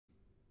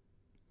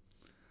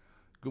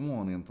God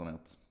morgon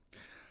internet.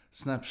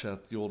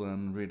 Snapchat gjorde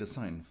en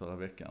redesign förra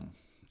veckan.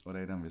 Och det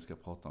är den vi ska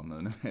prata om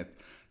nu. Ni vet,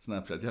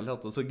 Snapchat. Jag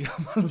låter så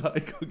gammal varje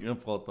gång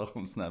jag pratar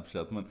om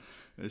Snapchat. Men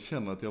jag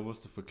känner att jag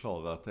måste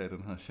förklara att det är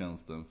den här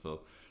tjänsten för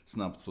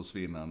snabbt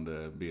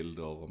försvinnande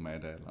bilder och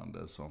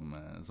meddelande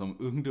som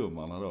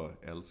ungdomarna då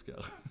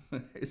älskar.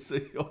 Det är så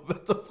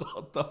jobbigt att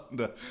prata om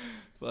det.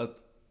 För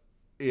att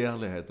i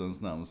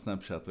ärlighetens namn,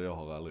 Snapchat och jag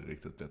har aldrig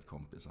riktigt blivit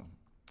kompisar.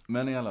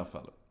 Men i alla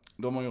fall.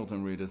 De har gjort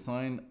en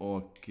redesign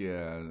och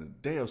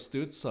det jag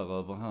studsar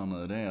över här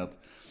nu det är att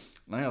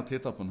när jag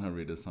tittar på den här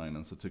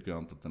redesignen så tycker jag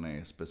inte att den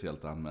är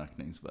speciellt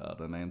anmärkningsvärd.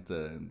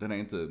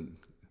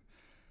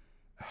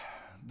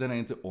 Den är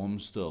inte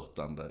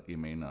omstörtande i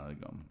mina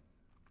ögon.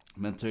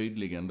 Men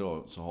tydligen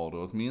då så har det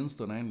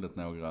åtminstone enligt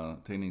några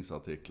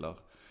tidningsartiklar,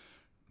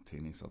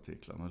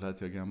 nu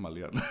lät jag gammal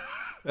igen.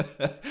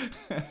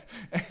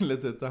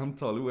 Enligt ett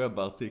antal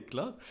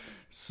webbartiklar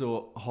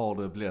så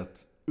har det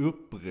blivit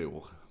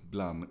uppror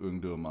bland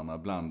ungdomarna,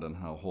 bland den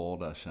här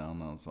hårda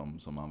kärnan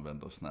som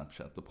använder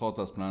Snapchat. Det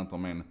pratas bland annat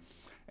om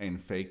en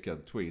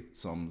fejkad tweet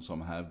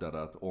som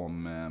hävdade att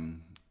om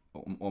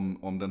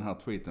den här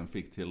tweeten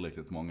fick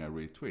tillräckligt många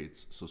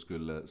retweets så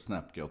skulle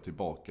Snap gå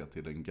tillbaka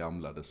till den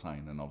gamla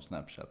designen av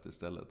Snapchat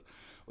istället.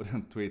 Och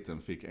den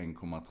tweeten fick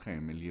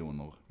 1,3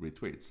 miljoner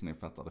retweets. Ni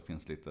fattar, det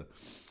finns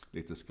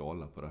lite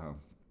skala på det här.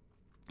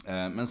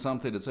 Men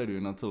samtidigt så är det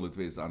ju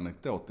naturligtvis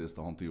anekdotiskt.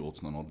 Det har inte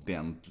gjorts någon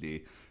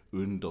ordentlig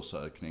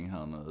undersökning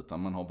här nu, utan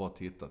man har bara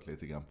tittat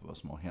lite grann på vad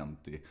som har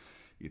hänt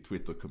i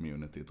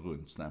Twitter-communityt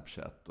runt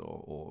Snapchat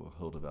och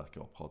hur det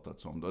verkar ha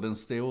pratats om det. Och den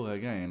stora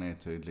grejen är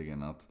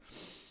tydligen att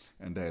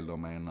en del då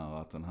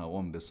menar att den här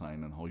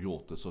omdesignen har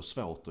gjort det så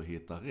svårt att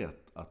hitta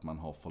rätt att man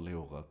har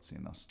förlorat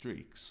sina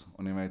streaks.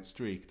 Och ni vet,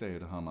 streak det är ju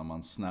det här när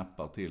man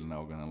snappar till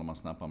någon eller man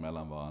snappar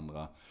mellan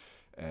varandra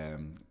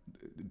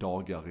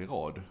dagar i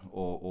rad.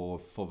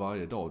 Och för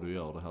varje dag du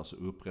gör det här så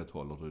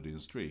upprätthåller du din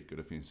streak. Och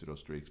det finns ju då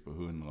streaks på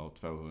 100 och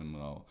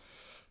 200 och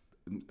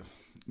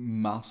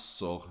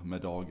massor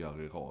med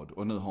dagar i rad.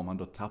 Och nu har man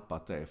då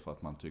tappat det för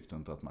att man tyckte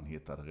inte att man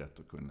hittade rätt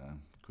och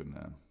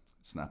kunde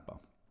snappa.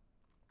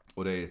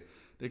 Och det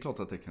är klart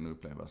att det kan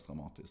upplevas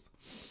dramatiskt.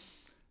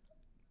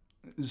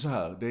 Så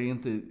här,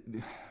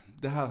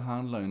 det här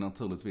handlar ju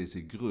naturligtvis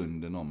i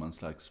grunden om en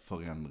slags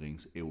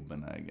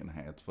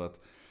förändringsobenägehet. För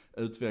att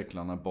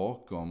utvecklarna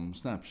bakom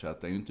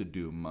Snapchat är ju inte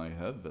dumma i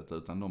huvudet,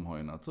 utan de har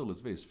ju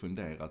naturligtvis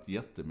funderat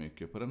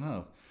jättemycket på den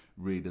här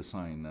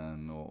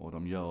redesignen och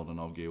de gör den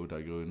av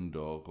goda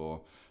grunder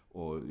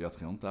och jag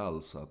tror inte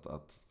alls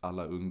att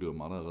alla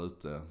ungdomar där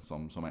ute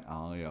som är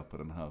arga på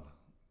den här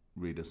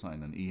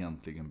redesignen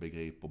egentligen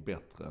begriper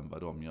bättre än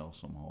vad de gör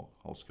som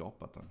har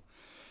skapat den.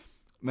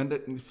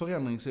 Men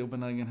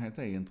förändringsobenägenhet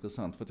är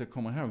intressant, för att jag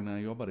kommer ihåg när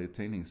jag jobbade i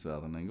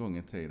tidningsvärlden en gång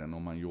i tiden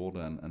och man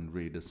gjorde en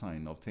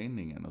redesign av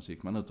tidningen och så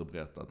gick man ut och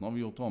berättade att nu har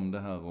vi gjort om det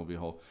här och vi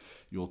har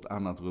gjort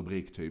annat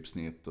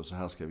rubriktypsnitt och så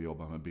här ska vi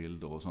jobba med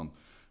bilder och sånt.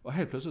 Och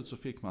helt plötsligt så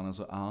fick man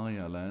alltså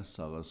arga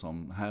läsare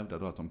som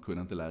hävdade att de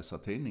kunde inte läsa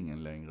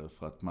tidningen längre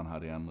för att man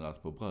hade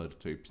ändrat på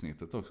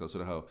brödtypsnittet också, alltså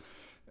det här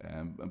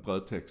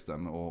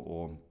brödtexten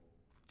och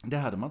det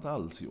hade man inte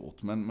alls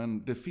gjort,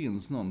 men det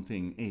finns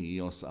någonting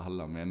i oss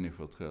alla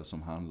människor tror jag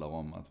som handlar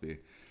om att vi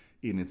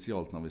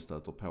initialt när vi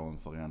stöter på en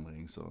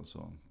förändring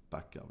så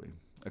backar vi.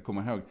 Jag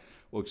kommer ihåg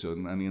också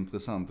en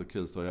intressant och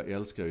kul story. Jag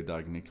älskar ju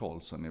Dagny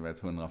Karlsson, ni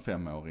vet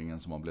 105-åringen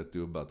som har blivit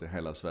dubbad till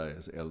hela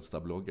Sveriges äldsta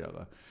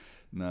bloggare.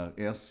 När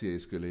SJ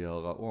skulle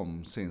göra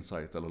om sin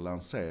sajt eller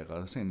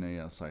lansera sin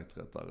nya sajt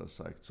rättare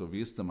sagt, så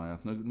visste man ju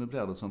att nu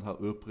blir det ett sånt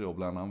här uppror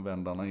bland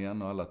användarna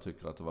igen och alla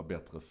tycker att det var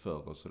bättre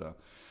förr och sådär.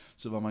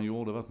 Så vad man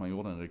gjorde var att man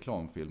gjorde en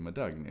reklamfilm med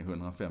Dagny,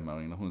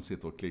 105-åringen, när hon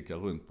sitter och klickar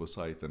runt på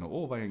sajten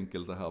och vad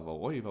enkelt det här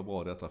var, oj vad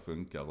bra detta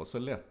funkar och så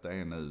lätt det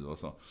är nu och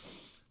så.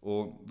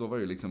 Och då var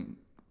ju liksom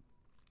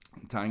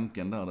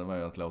tanken där, det var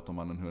ju att låter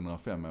man en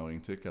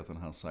 105-åring tycka att den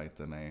här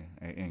sajten är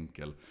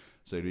enkel,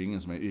 så är det ju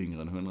ingen som är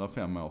yngre än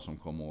 105 år som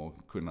kommer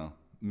att kunna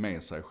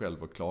med sig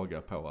själv och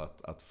klaga på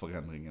att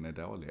förändringen är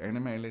dålig. Är ni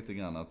med lite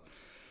grann att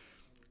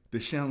det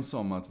känns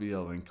som att vi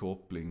gör en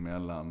koppling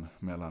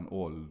mellan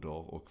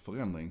ålder och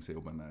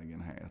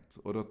förändringsobenägenhet.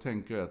 Och då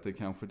tänker jag att det är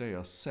kanske det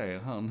jag ser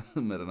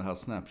här med den här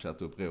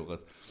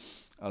Snapchat-upproret.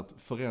 Att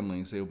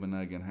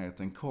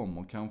förändringsobenägenheten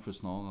kommer kanske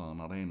snarare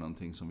när det är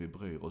någonting som vi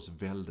bryr oss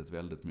väldigt,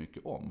 väldigt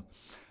mycket om.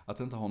 Att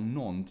det inte har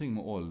någonting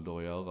med ålder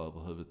att göra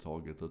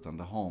överhuvudtaget, utan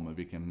det har med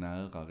vilken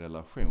nära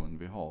relation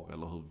vi har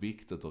eller hur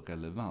viktigt och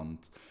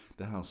relevant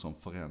det här som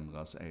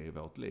förändras är i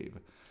vårt liv.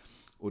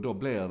 Och då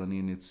blir den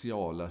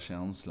initiala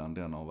känslan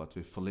den av att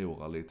vi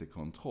förlorar lite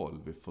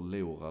kontroll, vi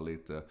förlorar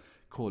lite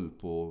koll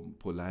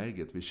på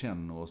läget, vi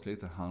känner oss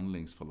lite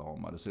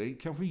handlingsförlamade. Så det är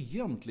kanske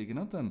egentligen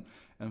inte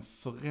en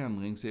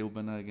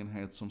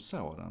förändringsobenägenhet som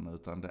sådan,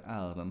 utan det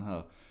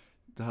är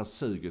det här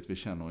suget vi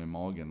känner i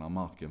magen när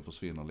marken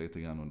försvinner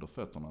lite grann under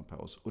fötterna på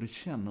oss. Och det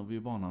känner vi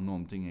ju bara när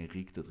någonting är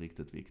riktigt,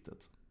 riktigt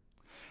viktigt.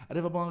 Ja,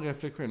 det var bara en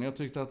reflektion. Jag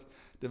tyckte att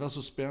det var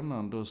så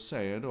spännande att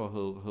se då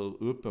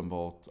hur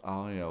uppenbart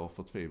arga och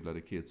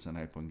förtvivlade kidsen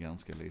är på en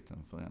ganska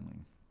liten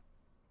förändring.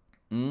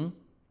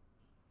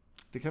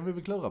 Det kan vi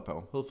väl klura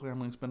på. Hur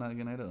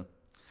förändringsbenägen är du?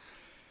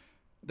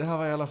 Det här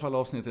var i alla fall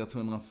avsnitt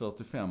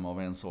 145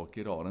 av En sak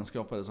idag. Den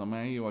skapades av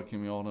mig,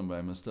 Joakim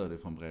Jardenberg, med stöd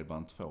från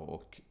Bredband2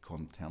 och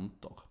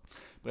Contentor.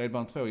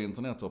 Bredband2 är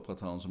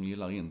internetoperatören som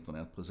gillar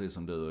internet precis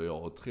som du och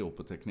jag och tror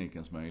på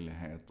teknikens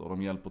möjligheter. Och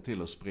de hjälper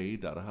till att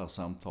sprida det här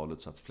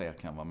samtalet så att fler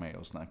kan vara med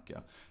och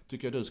snacka.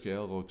 Tycker jag du ska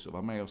göra också.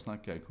 Var med och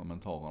snacka i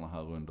kommentarerna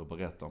här under och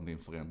berätta om din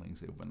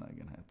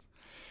förändringsobenägenhet.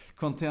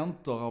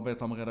 Contentor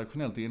arbetar med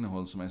redaktionellt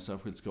innehåll som är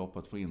särskilt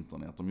skapat för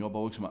internet. De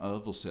jobbar också med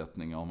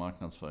översättningar och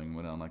marknadsföring i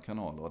moderna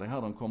kanaler. Och det är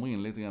här de kommer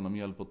in lite grann, de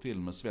hjälper till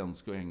med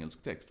svensk och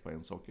engelsk text på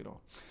En sak idag.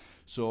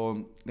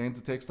 Så det är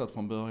inte textat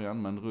från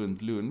början, men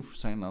runt lunch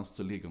senast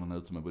så ligger den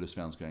ute med både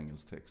svensk och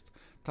engelsk text.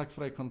 Tack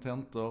för det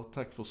Contentor,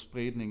 tack för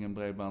spridningen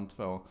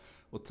Bredband2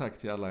 och tack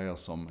till alla er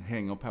som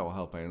hänger på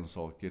här på En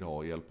sak idag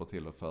och hjälper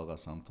till att föra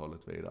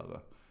samtalet vidare.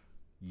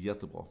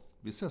 Jättebra.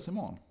 Vi ses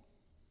imorgon.